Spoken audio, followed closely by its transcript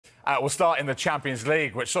We'll start in the Champions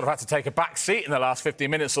League, which sort of had to take a back seat in the last 15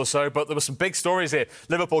 minutes or so, but there were some big stories here.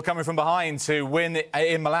 Liverpool coming from behind to win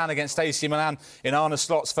in Milan against AC Milan in Arne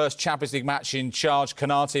Slot's first Champions League match in charge.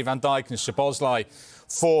 Konate, Van Dijk and Szoboszlai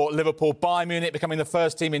for Liverpool. Bayern Munich becoming the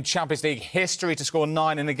first team in Champions League history to score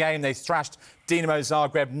 9 in a game. They thrashed Dinamo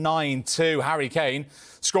Zagreb 9-2. Harry Kane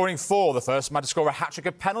scoring 4, the first man to score a hat-trick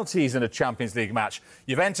of penalties in a Champions League match.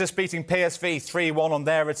 Juventus beating PSV 3-1 on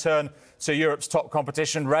their return to Europe's top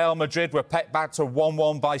competition. Real Madrid were pecked back to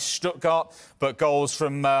 1-1 by Stuttgart, but goals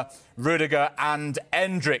from Rudiger and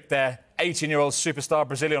Endrick, their 18-year-old superstar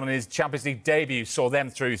Brazilian on his Champions League debut, saw them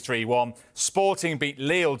through 3-1. Sporting beat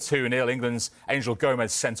Lille 2-0. England's Angel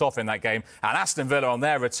Gomez sent off in that game. And Aston Villa on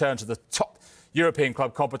their return to the top European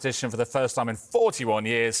club competition for the first time in 41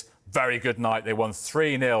 years. Very good night. They won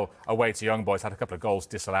 3-0 away to Young Boys. Had a couple of goals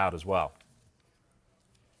disallowed as well.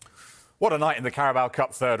 What a night in the Carabao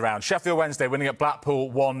Cup third round. Sheffield Wednesday winning at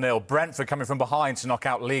Blackpool 1-0. Brentford coming from behind to knock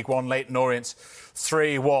out League One Leyton Orient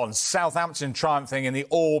 3-1. Southampton triumphing in the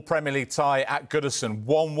all-Premier League tie at Goodison.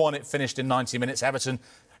 1-1 it finished in 90 minutes. Everton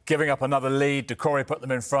giving up another lead. Decore put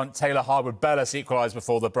them in front. Taylor Harwood-Bellis equalised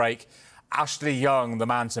before the break. Ashley Young, the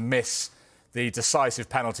man to miss the decisive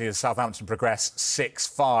penalty as Southampton progress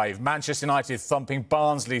 6-5. Manchester United thumping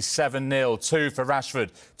Barnsley 7-0. 2 for Rashford,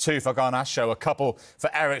 2 for Garnacho, a couple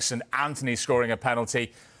for Eriksen. Anthony scoring a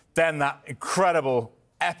penalty. Then that incredible,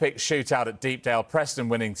 epic shootout at Deepdale. Preston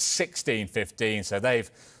winning 16-15, so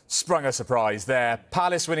they've sprung a surprise there.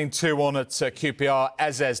 Palace winning 2-1 at QPR.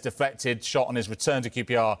 Eze's deflected shot on his return to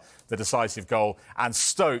QPR, the decisive goal. And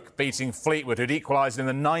Stoke beating Fleetwood, who'd equalised in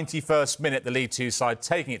the 91st minute, the League Two side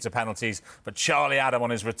taking it to penalties. But Charlie Adam on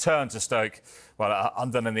his return to Stoke, well,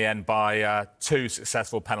 undone in the end by 2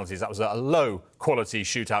 successful penalties. That was a low-quality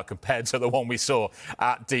shootout compared to the one we saw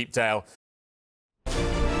at Deepdale.